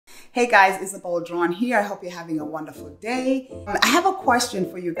Hey guys, Isabel Drawn here. I hope you're having a wonderful day. I have a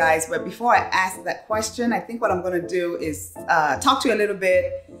question for you guys, but before I ask that question, I think what I'm going to do is talk to you a little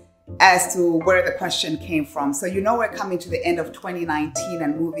bit as to where the question came from. So you know we're coming to the end of 2019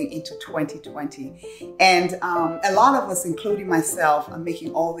 and moving into 2020. And a lot of us, including myself, are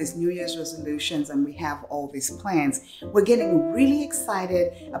making all these New Year's resolutions and we have all these plans. We're getting really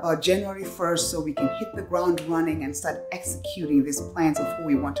excited about January 1st so we can hit the ground running and start executing these plans of who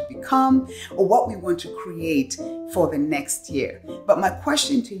we want to become or what we want to create for the next year. But my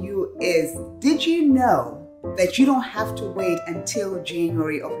question to you is, did you know that you don't have to wait until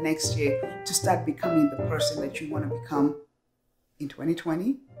January of next year to start becoming the person that you want to become in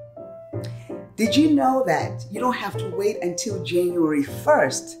 2020? Did you know that you don't have to wait until January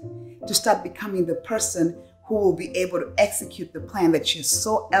 1st to start becoming the person who will be able to execute the plan that you're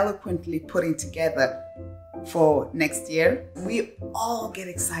so eloquently putting together for next year? We all get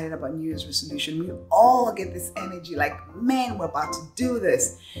excited about New Year's resolution. We all get this energy like, man, we're about to do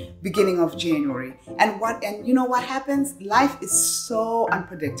this beginning of January. And you know what happens? Life is so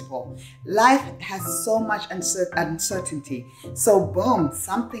unpredictable. Life has so much uncertainty. So boom,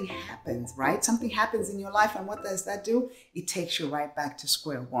 something happens, right? Something happens in your life, and what does that do? It takes you right back to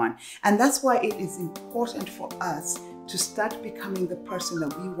square one. And that's why it is important for us to start becoming the person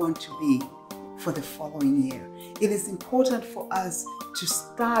that we want to be for the following year. It is important for us to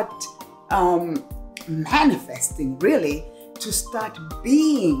start manifesting, really, to start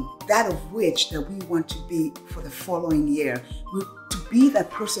being that of which that we want to be for the following year, to be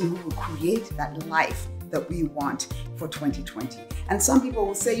that person who will create that life that we want for 2020. And some people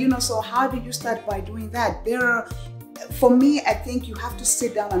will say, so how do you start by doing that? For me, I think you have to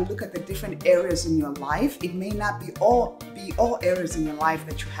sit down and look at the different areas in your life. It may not be all areas in your life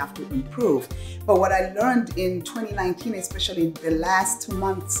that you have to improve. But what I learned in 2019, especially these last 2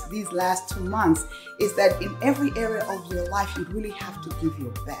 months, is that in every area of your life, you really have to give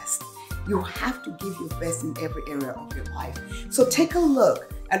your best. You have to give your best in every area of your life. So take a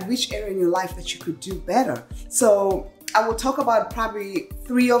look at which area in your life that you could do better. So I will talk about probably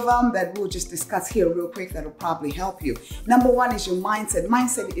 3 of them that we'll just discuss here real quick that will probably help you. Number 1 is your mindset.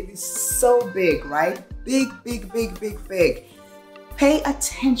 Mindset, it is so big, right? Big, big, big, big, big. Pay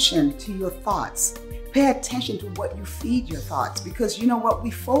attention to your thoughts. Pay attention to what you feed your thoughts, because you know what we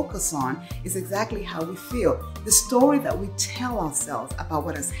focus on is exactly how we feel. The story that we tell ourselves about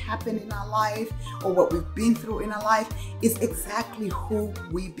what has happened in our life or what we've been through in our life is exactly who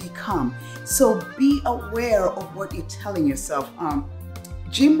we become. So be aware of what you're telling yourself.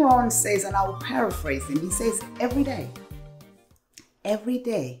 Jim Rohn says, and I will paraphrase him, he says, every day,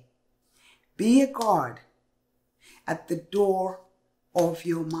 be a guard at the door of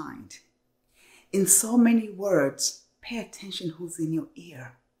your mind. In so many words, pay attention who's in your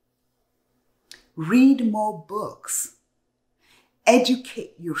ear. Read more books.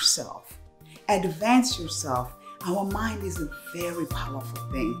 Educate yourself. Advance yourself. Our mind is a very powerful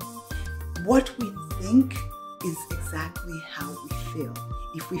thing. What we think is exactly how we feel.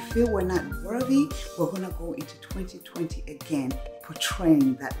 If we feel we're not worthy, we're going to go into 2020 again,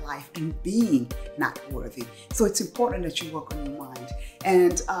 portraying that life and being not worthy. So it's important that you work on your mind.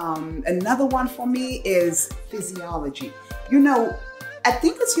 And another one for me is physiology. I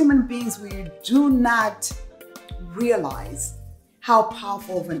think as human beings, we do not realize how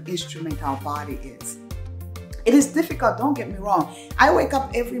powerful of an instrument our body is. It is difficult, don't get me wrong. I wake up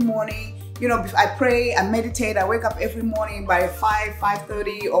every morning, I pray, I meditate, I wake up every morning by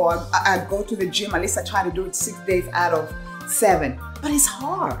 5:30, or I go to the gym. At least I try to do it 6 days out of 7. But it's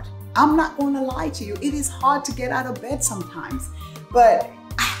hard. I'm not going to lie to you. It is hard to get out of bed sometimes. But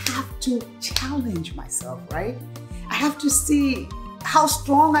I have to challenge myself, right? I have to see how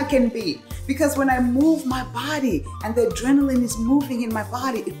strong I can be. Because when I move my body and the adrenaline is moving in my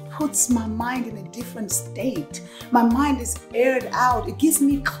body, it puts my mind in a different state. My mind is aired out. It gives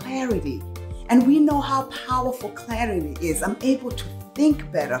me clarity. And we know how powerful clarity is. I'm able to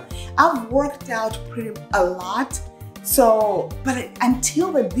think better. I've worked out a lot. But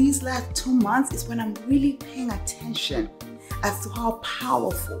until these last 2 months is when I'm really paying attention as to how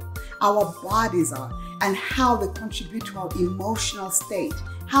powerful our bodies are and how they contribute to our emotional state,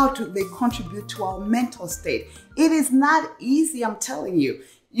 they contribute to our mental state. It is not easy, I'm telling you.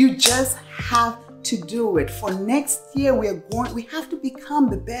 You just have to do it. For next year, we have to become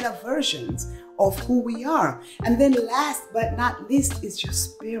the better versions of who we are. And then last but not least is your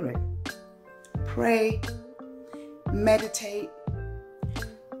spirit. Pray, meditate,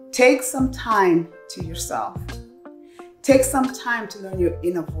 take some time to yourself. Take some time to learn your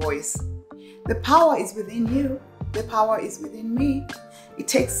inner voice. The power is within you. the power is within me. It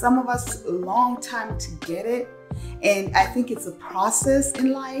takes some of us a long time to get it. And I think it's a process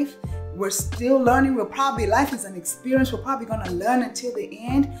in life. We're still learning. Life is an experience. We're probably going to learn until the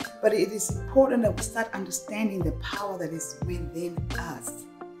end. But it is important that we start understanding the power that is within us.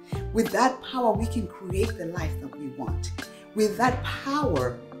 With that power, we can create the life that we want. With that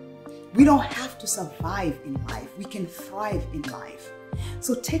power, we don't have to survive in life. We can thrive in life.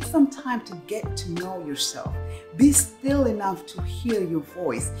 So take some time to get to know yourself. Be still enough to hear your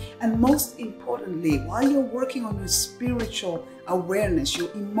voice. And most importantly, while you're working on your spiritual awareness,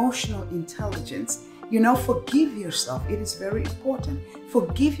 your emotional intelligence, forgive yourself. It is very important.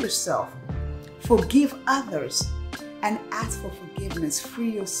 Forgive yourself. Forgive others. And ask for forgiveness.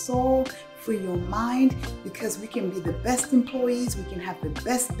 Free your soul. Free your mind, because we can be the best employees, we can have the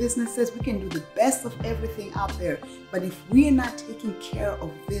best businesses, we can do the best of everything out there. But if we are not taking care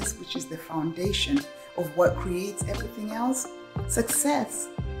of this, which is the foundation of what creates everything else, success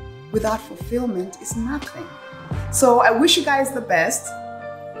without fulfillment is nothing. So I wish you guys the best.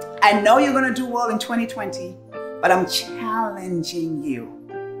 I know you're going to do well in 2020, but I'm challenging you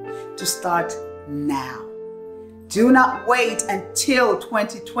to start now. Do not wait until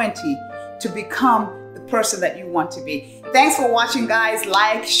 2020 to become the person that you want to be. Thanks for watching, guys.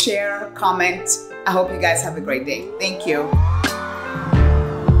 Like, share, comment. I hope you guys have a great day. Thank you.